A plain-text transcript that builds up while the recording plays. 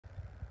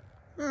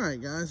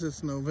Alright guys,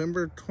 it's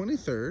November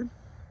 23rd,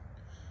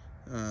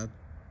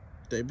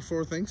 day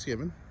before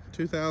Thanksgiving,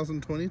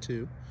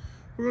 2022.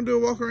 We're going to do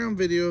a walk around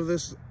video of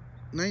this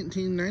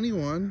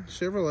 1991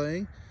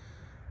 Chevrolet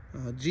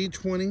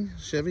G20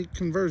 Chevy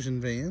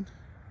Conversion van.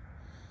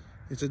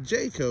 It's a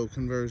Jayco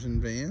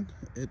Conversion van.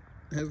 It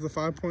has the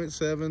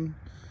 5.7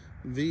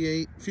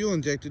 V8 fuel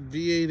injected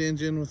V8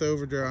 engine with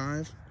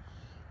overdrive.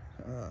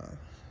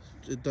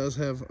 It does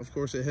have, of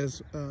course, it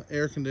has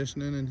air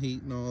conditioning and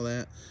heat and all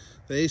that.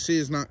 The AC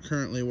is not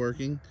currently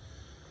working,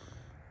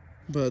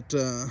 but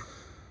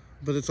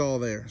it's all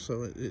there,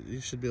 so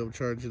you should be able to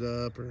charge it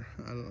up. Or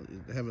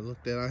I haven't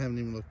looked at it. I haven't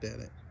even looked at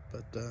it,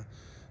 but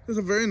it's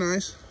a very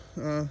nice.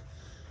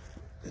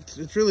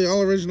 It's really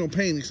all original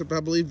paint, except I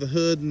believe the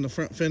hood and the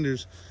front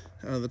fenders,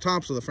 the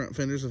tops of the front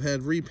fenders have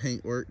had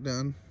repaint work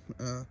done.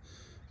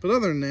 But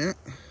other than that,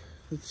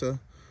 it's a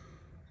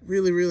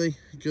really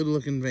good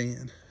looking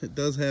van. It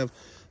does have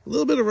a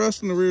little bit of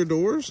rust in the rear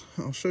doors.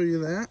 I'll show you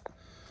that.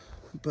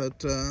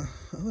 But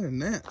other than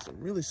that, it's a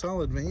really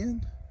solid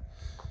van.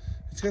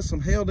 It's got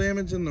some hail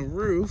damage in the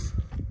roof.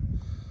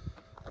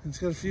 It's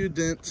got a few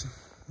dents,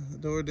 the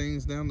door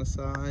dings down the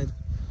side,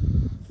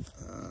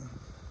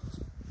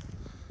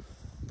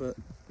 but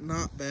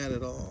not bad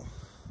at all.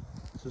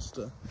 Just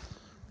a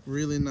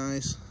really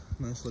nice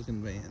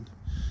looking van.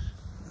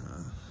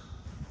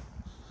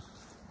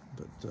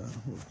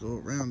 We'll go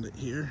around it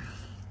here.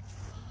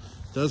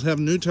 It does have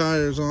new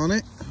tires on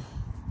it.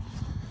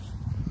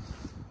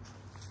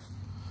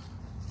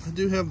 I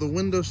do have the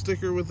window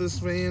sticker with this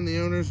van, the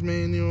owner's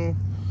manual.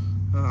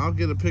 I'll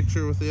get a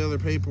picture with the other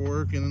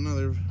paperwork in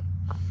another,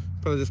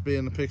 probably just be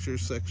in the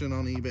pictures section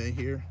on eBay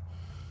here.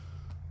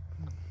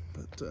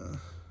 But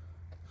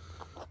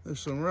there's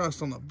some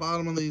rust on the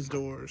bottom of these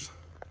doors.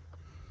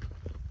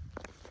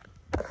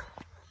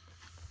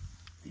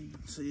 You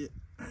can see it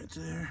right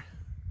there.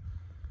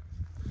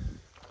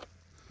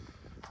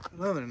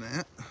 But other than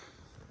that,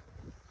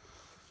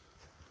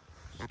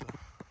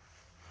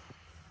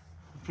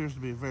 appears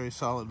to be a very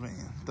solid van.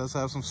 It does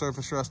have some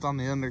surface rust on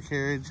the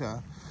undercarriage.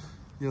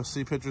 You'll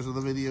see pictures of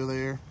the video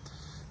there.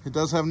 It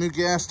does have a new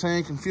gas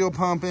tank and fuel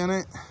pump in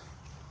it,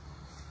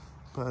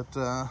 but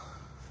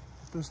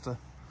just a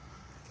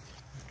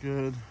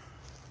good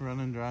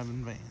running,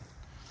 driving van.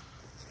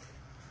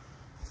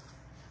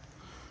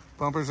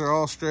 Bumpers are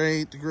all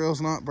straight, the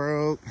grill's not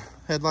broke,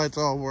 headlights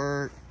all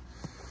work,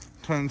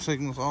 turn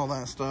signals, all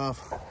that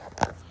stuff.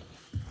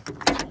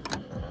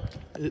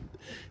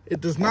 It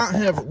does not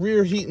have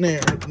rear heat and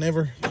air. It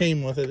never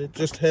came with it. It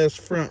just has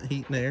front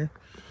heat and air.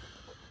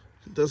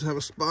 It does have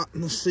a spot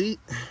in the seat.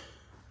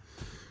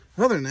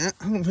 Other than that,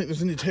 I don't think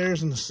there's any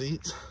tears in the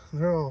seats.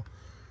 They're all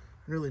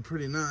really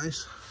pretty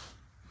nice.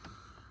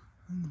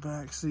 In the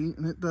back seat,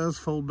 and it does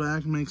fold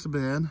back and makes a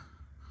bed.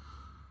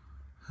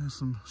 Has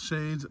some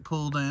shades that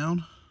pull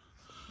down.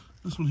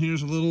 This one here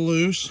is a little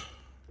loose.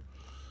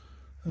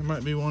 There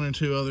might be one or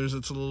two others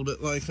that's a little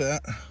bit like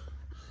that.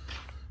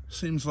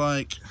 Seems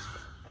like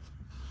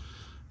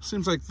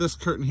this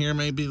curtain here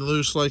may be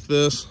loose like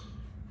this.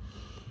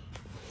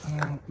 I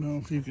don't know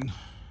if you can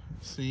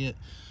see it.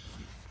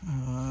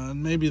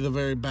 Maybe the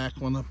very back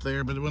one up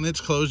there, but when it's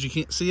closed, you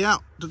can't see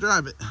out to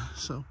drive it.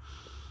 So,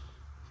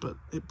 but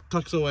it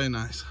tucks away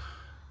nice.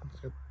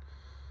 It's got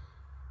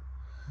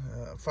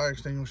fire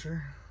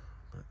extinguisher,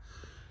 but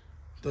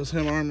it does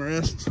have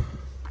armrests.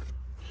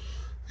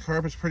 The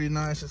carpet's pretty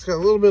nice. It's got a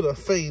little bit of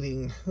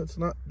fading. It's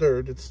not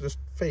dirt, it's just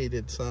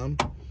faded some.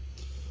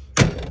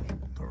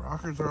 The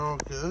rockers are all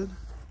good.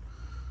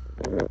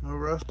 No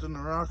rust in the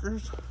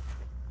rockers.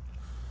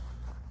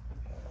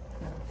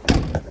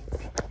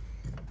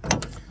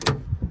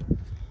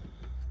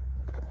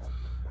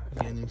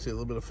 Again, you can see a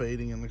little bit of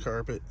fading in the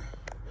carpet.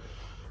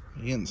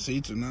 Again, the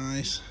seats are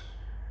nice.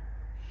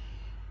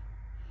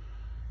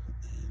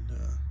 And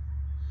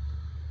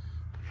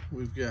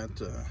we've got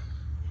a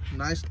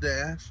nice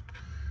dash.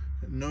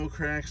 No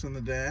cracks in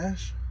the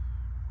dash.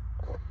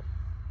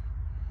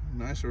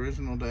 Nice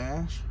original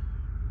dash.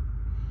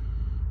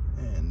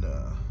 And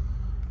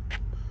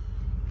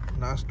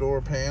nice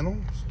door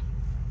panels.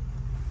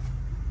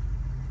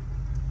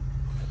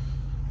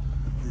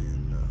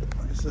 And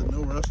like I said,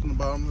 no rust in the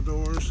bottom of the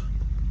doors.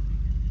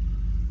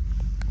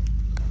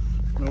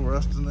 No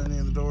rust in any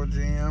of the door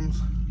jambs.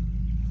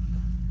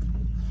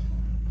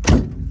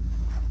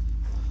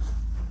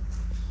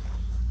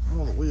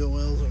 All the wheel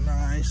wells are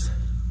nice.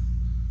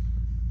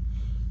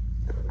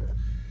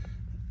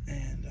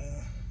 And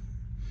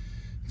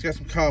it's got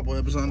some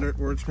cobwebs under it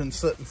where it's been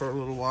sitting for a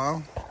little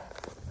while.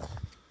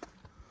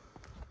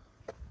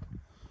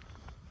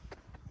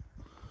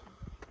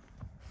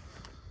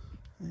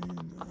 And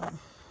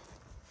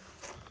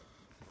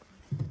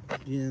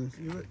again, if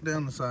you look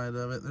down the side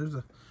of it,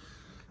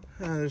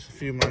 there's a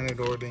few minor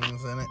door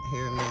dings in it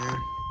here and there.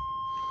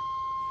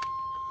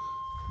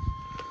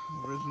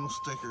 Original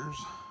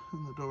stickers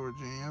in the door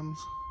jambs.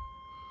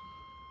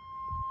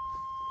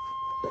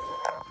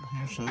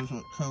 Here shows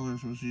what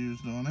colors was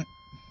used on it.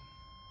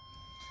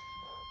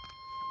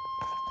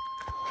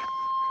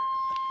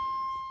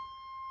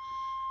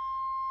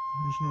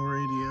 There's no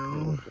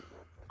radio.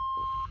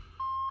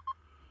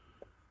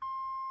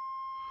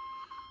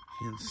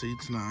 Again,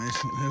 seat's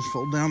nice. It has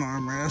fold down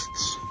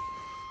armrests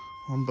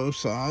on both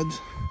sides.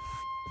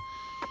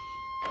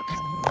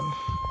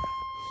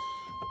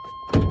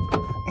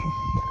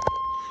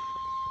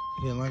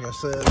 Again, like I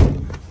said,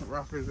 the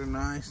rockers are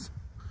nice.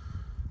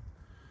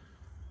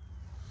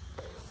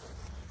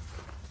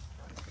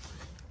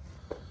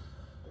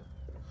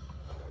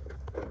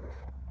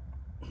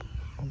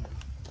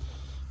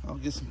 I'll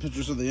get some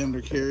pictures of the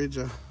undercarriage.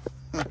 I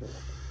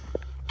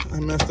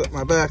messed up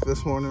my back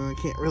this morning. I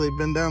can't really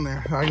bend down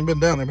there. I can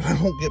bend down there, but I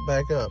won't get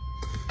back up.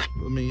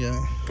 Let me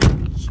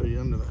show you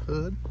under the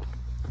hood.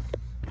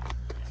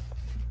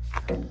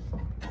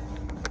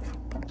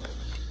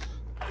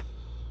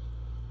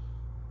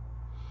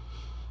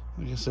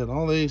 Like I said,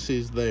 all the AC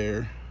is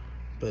there,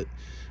 but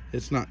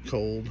it's not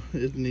cold. It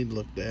doesn't need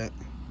looked at.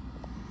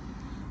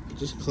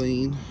 Just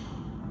clean.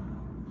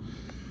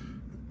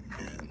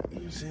 And you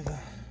can see the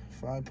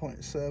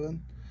 5.7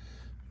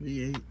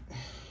 V8.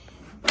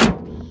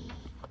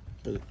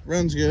 But it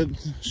runs good,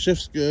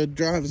 shifts good,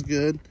 drives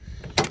good.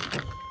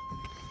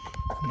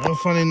 No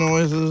funny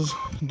noises,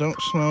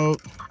 don't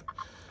smoke.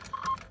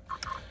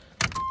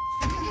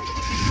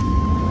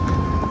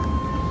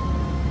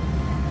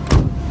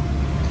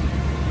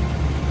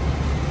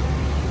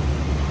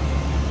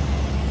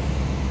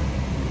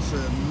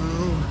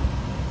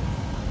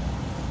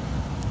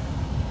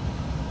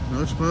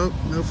 No smoke,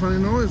 no funny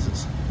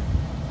noises.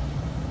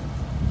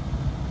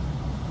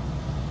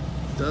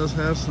 It does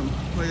have some,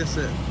 like I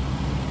said,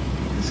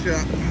 it's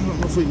got, I don't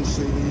know if we can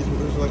see these, but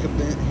there's like a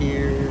dent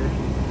here,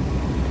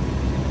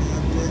 a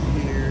dent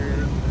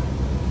here.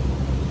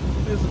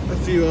 There's a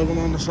few of them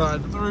on the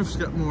side, but the roof's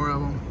got more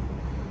of them.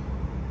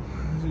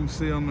 As you can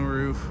see on the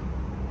roof.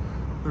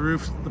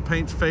 The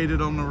paint's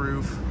faded on the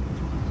roof.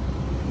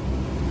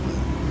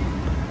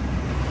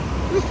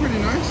 It's pretty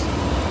nice.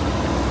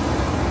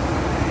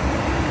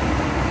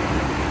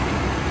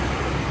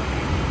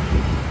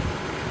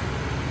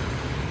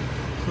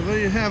 So there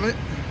you have it,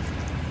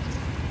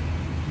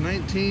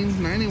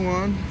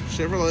 1991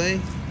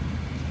 Chevrolet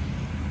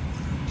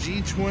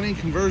G20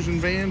 Conversion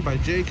van by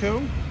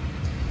Jayco.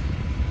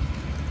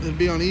 It'll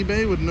be on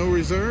eBay with no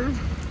reserve.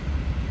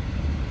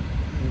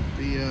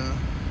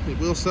 It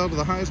will sell to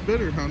the highest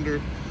bidder.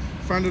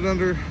 Find it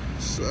under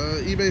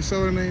eBay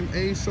seller name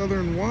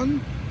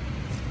Asouthern1.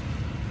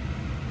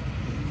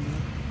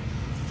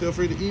 Feel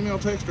free to email,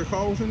 text, or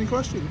call with any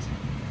questions.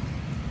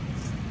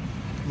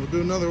 We'll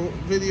do another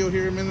video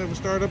here in a minute of a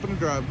start up and a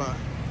drive-by.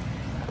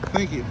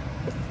 Thank you.